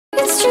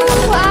It's true,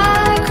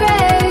 I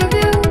crave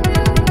you.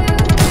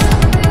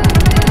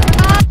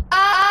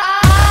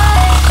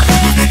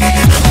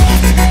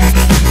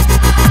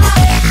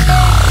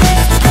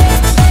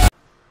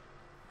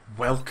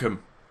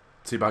 Welcome,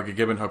 Teabagger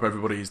Gibbon. Hope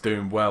everybody is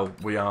doing well.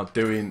 We are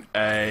doing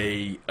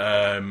a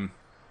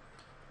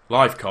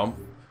live com,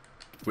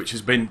 which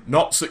has been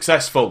not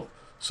successful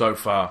so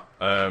far.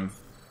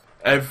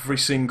 Every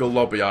single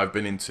lobby I've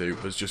been into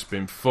has just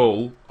been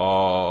full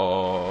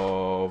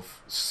of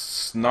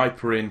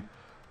snipering,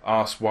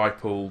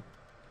 arsewiple,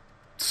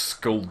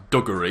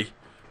 skullduggery,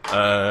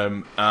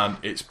 and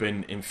it's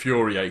been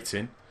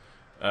infuriating.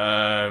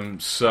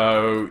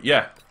 So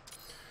yeah,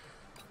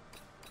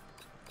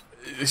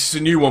 this is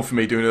a new one for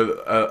me, doing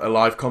a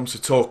live com, so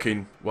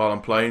talking while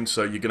I'm playing,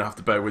 so you're gonna have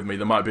to bear with me.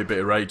 There might be a bit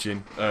of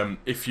raging.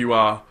 If you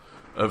are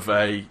of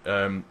a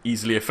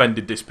easily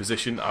offended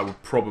disposition, I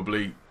would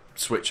probably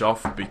switch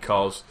off,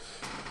 because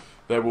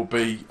there will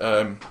be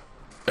a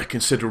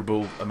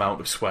considerable amount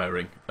of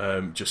swearing,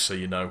 just so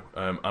you know,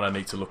 and I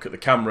need to look at the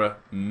camera,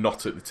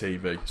 not at the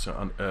TV,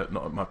 so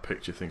not at my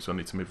picture thing, so I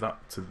need to move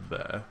that to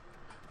there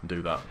and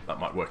do that. That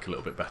might work a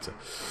little bit better.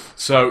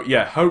 So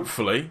yeah,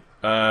 hopefully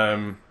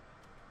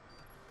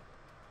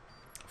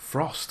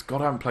Frost,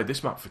 God, I haven't played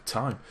this map for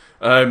time.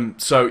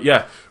 So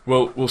yeah,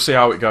 we'll see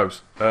how it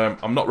goes.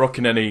 I'm not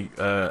rocking any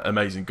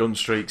amazing gun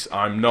streaks.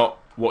 I'm not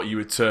what you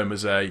would term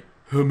as a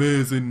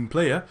amazing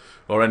player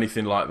or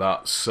anything like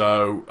that,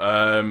 so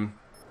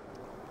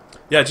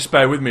yeah, just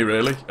bear with me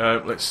really.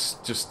 Let's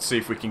just see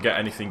if we can get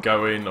anything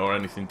going or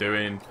anything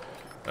doing.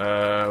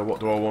 What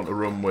do I want to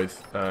run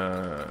with? We'll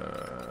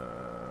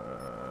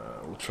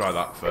try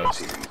that first.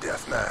 Team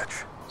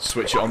deathmatch.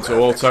 Switch it onto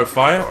auto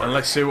fire and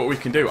let's see what we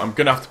can do. I'm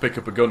gonna have to pick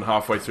up a gun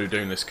halfway through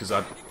doing this because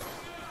I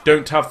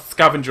don't have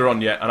scavenger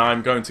on yet and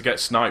I'm going to get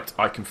sniped.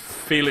 I can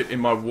feel it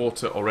in my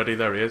water already.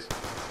 There he is.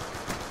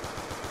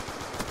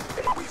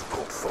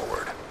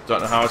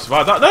 Don't know how I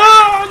survived that.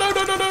 No! No,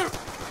 no, no, no!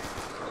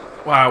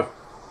 Wow.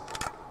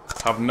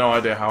 I have no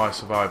idea how I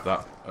survived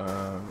that.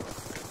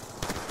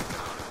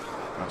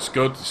 That's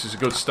good. This is a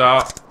good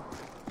start.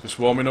 Just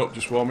warming up,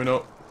 just warming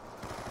up.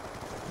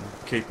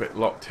 Keep it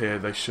locked here.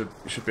 We should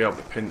be able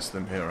to pinch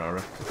them here, I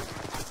reckon.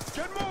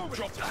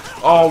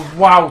 Oh,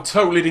 wow.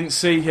 Totally didn't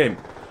see him.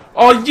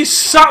 Oh, you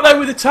sat there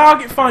with a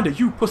target finder,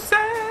 you pussy!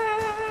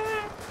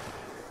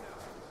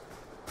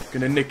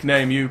 Gonna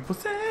nickname you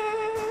pussy.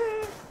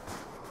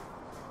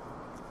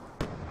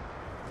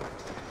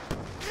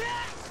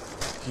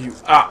 You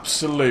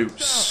absolute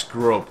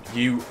scrub.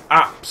 You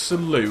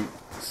absolute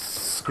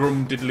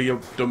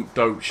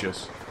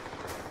scrumdiddly-dumpdocious.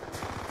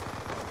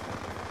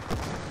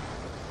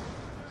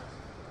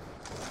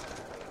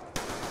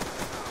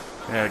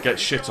 Yeah, get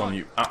shit on,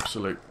 you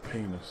absolute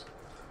penis.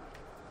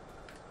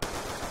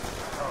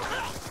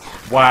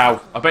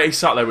 Wow. I bet he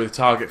sat there with a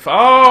target.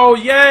 Oh,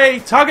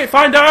 yay! Target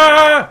finder!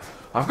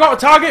 I've got a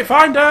target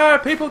finder!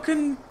 People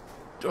can...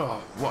 Oh,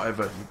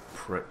 whatever, you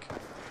prick.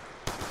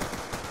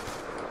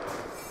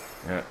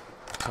 Yeah,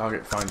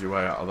 target, find your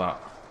way out of that.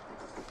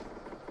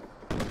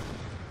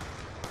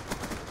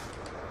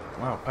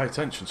 Wow, pay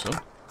attention, son.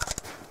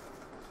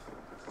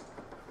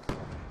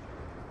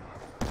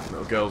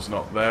 Little girl's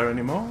not there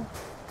anymore.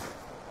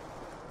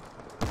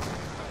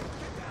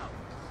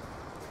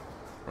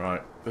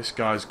 Right, this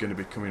guy's going to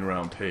be coming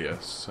around here,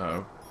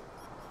 so...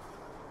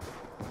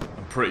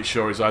 I'm pretty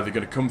sure he's either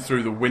going to come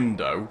through the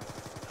window...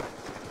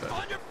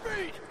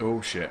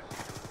 Oh, shit.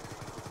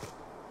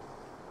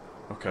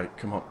 Okay,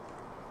 come on.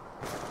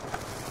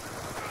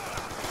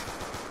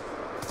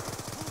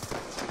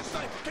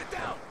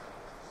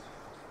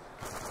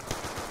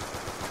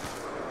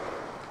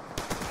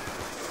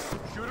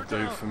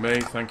 Do for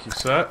me, thank you,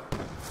 sir.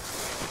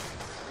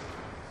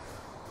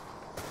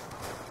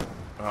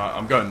 Alright,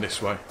 I'm going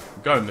this way.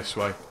 I'm going this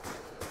way.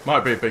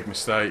 Might be a big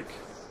mistake.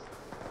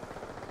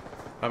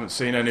 Haven't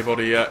seen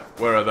anybody yet.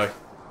 Where are they?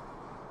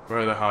 Where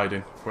are they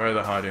hiding? Where are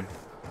they hiding?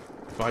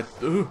 If I...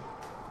 Ooh!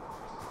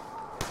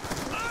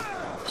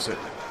 Sit.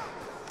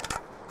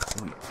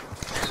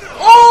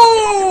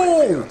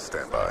 Oh!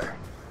 Stand by.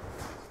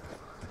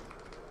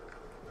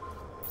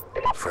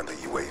 Friendly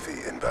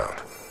UAV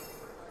inbound.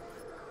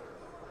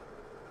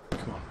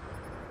 Come on.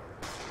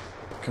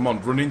 Come on,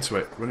 run into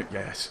it. Run it.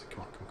 Yes.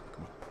 Come on, come on,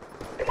 come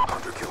on.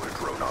 Hunter-killer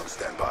drone on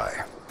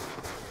standby.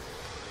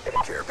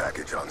 Care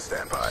package on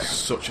standby.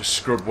 Such a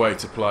scrub way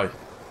to play.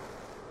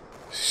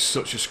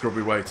 Such a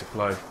scrubby way to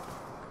play.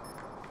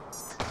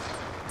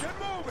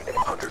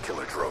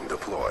 Hunter-killer drone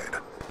deployed.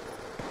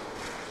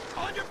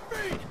 On your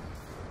feet.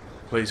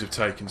 Please have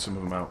taken some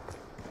of them out.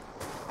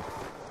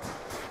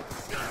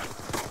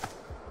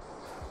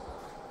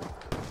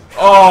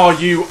 Oh,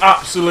 you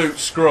absolute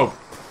scrub.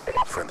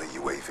 Friendly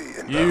UAV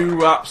inbound.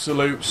 You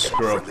absolute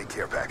scrub. Friendly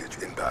care package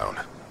inbound.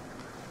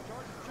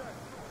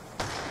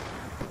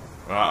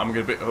 Right, I'm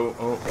gonna be...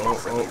 Oh.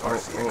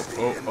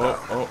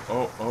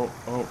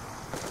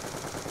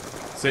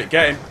 See it,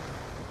 get him.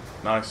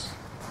 Nice.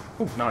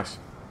 Oh, nice.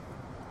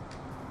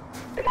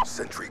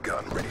 Sentry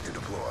gun ready to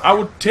deploy. I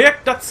would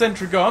take that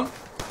sentry gun.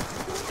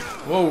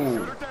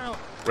 Whoa.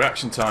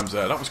 reaction times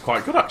there. That was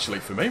quite good actually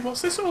for me.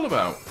 What's this all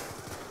about?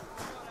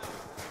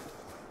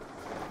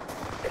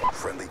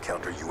 Friendly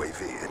counter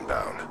UAV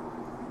inbound.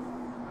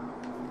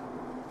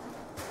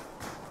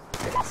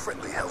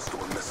 Friendly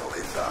Hellstorm missile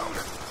inbound.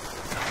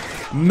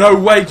 No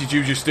way did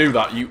you just do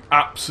that, you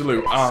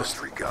absolute arse.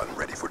 Sentry gun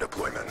ready for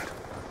deployment.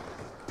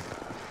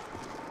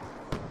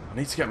 I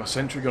need to get my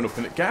sentry gun up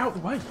in it. Get out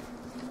of the way.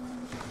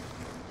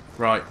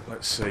 Right,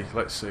 let's see.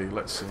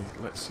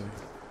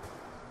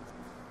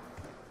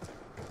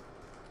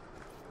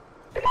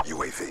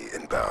 UAV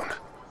inbound.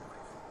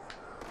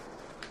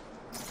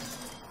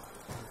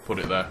 Put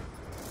it there.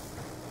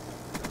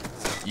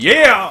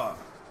 Yeah!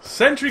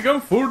 Sentry gun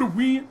for the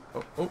win.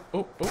 Oh.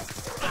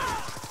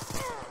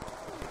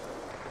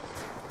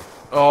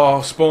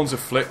 Oh, spawns have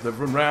flipped. They've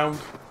run round.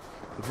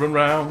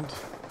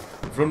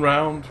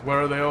 Where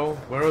are they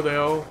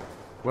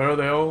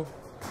all?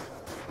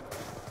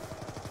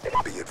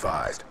 Be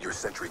advised, your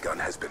sentry gun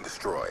has been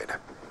destroyed.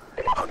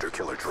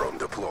 Hunter-killer drone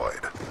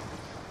deployed.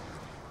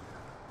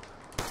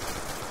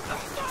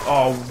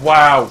 Oh,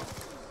 wow.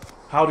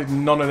 How did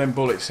none of them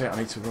bullets hit? I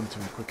need to run to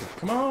him quicker.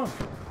 Come on.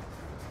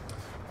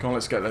 Come on,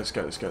 let's go.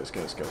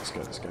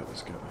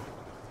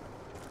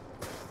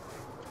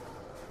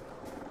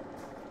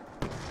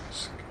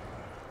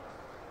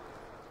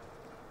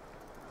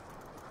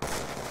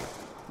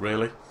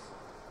 Really?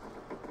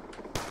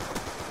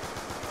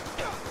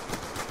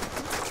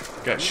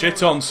 Get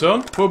shit on,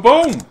 son.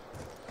 Boom!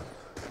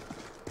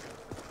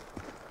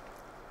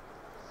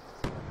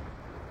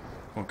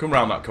 Come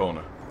round that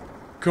corner.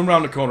 Come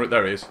round the corner.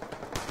 There he is.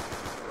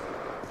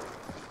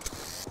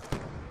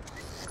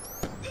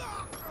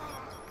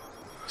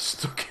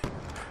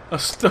 I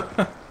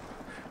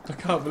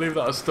can't believe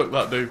that I stuck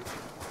that dude.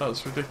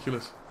 That's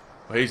ridiculous.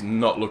 But he's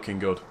not looking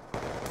good.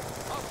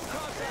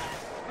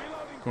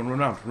 Come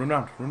on,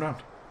 run round.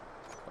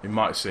 He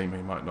might have seen me,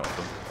 he might not have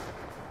done.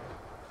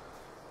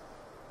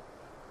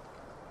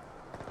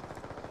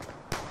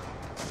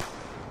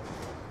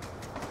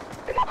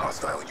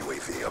 Hostile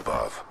UAV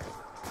above.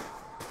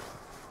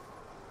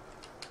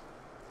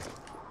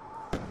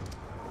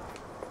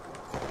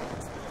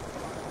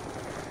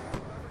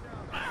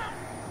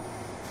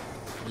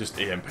 Just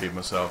EMP'd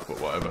myself, but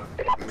whatever.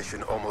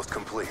 Mission almost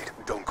complete.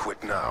 Don't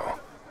quit now.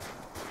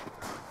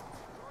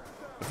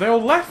 Have they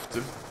all left?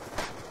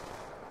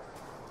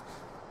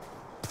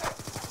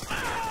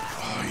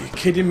 Oh, are you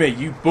kidding me?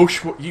 You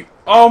you...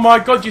 Oh my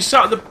god, you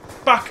sat at the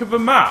back of a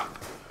map.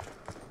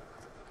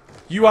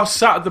 You are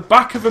sat at the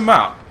back of a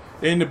map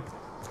in a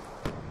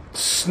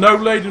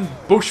snow-laden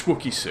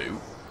bushwookie suit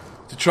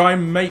to try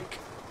and make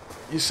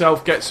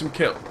yourself get some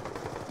kill.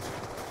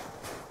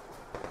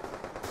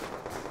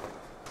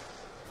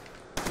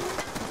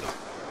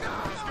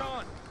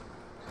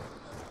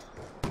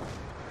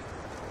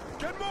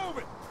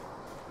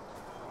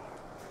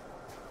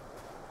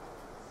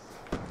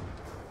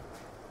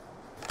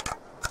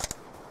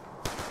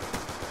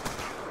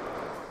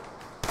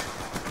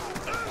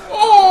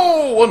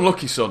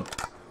 Unlucky, son.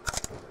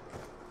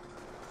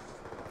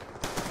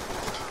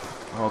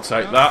 I'll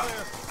take that.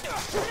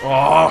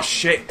 Oh,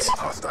 shit.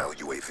 Hostile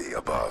UAV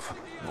above.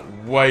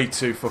 Way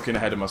too fucking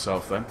ahead of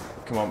myself then.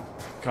 Come on.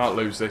 Can't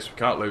lose this.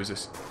 Can't lose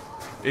this.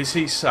 Is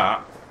he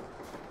sat?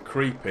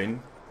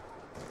 Creeping.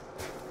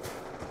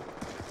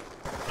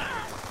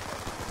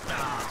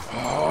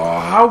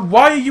 Oh,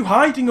 why are you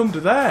hiding under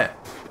there?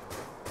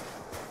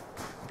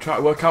 I'm trying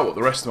to work out what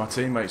the rest of my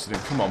teammates are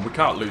doing. Come on, we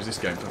can't lose this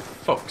game for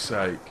fuck's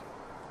sake.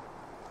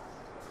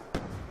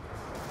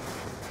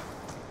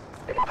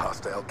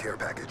 Hostile care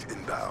package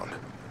inbound.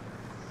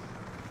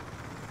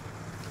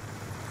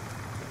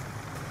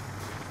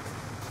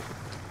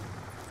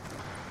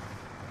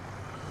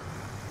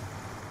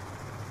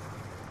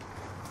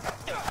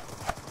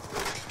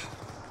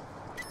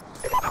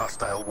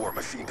 Hostile war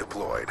machine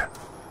deployed.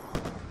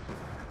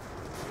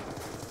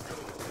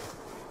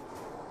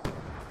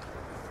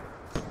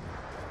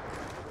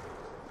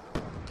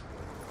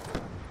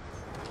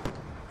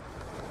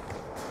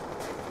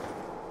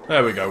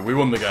 There we go, we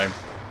won the game.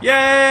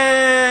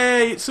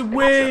 Yay! It's a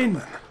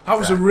win! That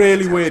was a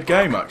really weird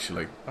game,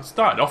 actually. I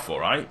started off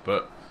alright,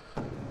 but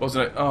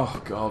wasn't it?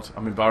 Oh, God.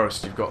 I'm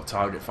embarrassed you've got a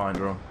target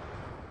finder on.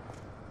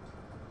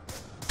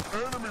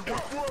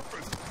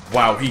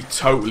 Wow, he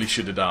totally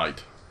should have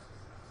died.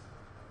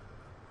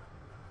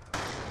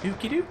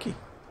 Okie dokie.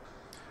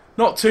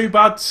 Not too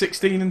bad,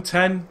 16 and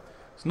 10.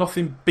 It's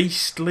nothing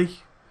beastly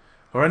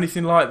or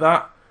anything like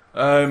that.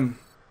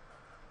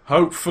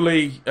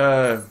 Hopefully,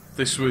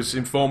 this was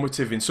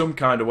informative in some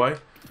kind of way.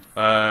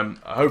 I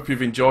hope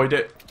you've enjoyed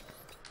it.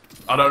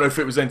 I don't know if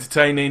it was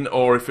entertaining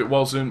or if it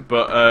wasn't,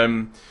 but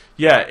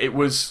yeah, it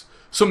was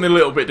something a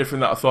little bit different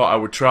that I thought I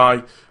would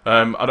try.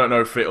 I don't know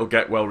if it'll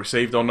get well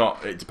received or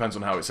not. It depends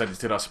on how it's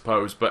edited, I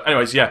suppose. But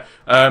anyways, yeah,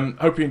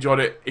 hope you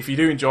enjoyed it. If you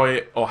do enjoy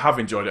it, or have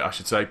enjoyed it, I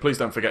should say, please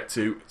don't forget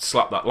to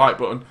slap that like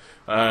button.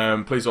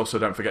 Please also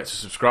don't forget to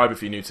subscribe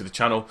if you're new to the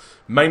channel.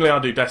 Mainly I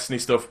do Destiny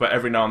stuff, but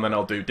every now and then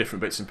I'll do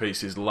different bits and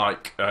pieces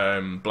like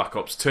Black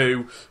Ops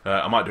 2.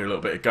 I might do a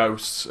little bit of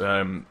Ghosts.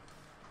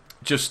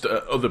 just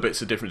other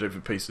bits of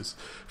different pieces.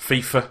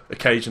 FIFA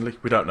occasionally,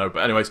 we don't know.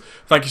 But anyways,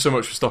 thank you so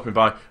much for stopping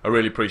by. I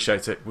really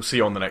appreciate it. We'll see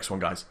you on the next one,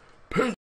 guys.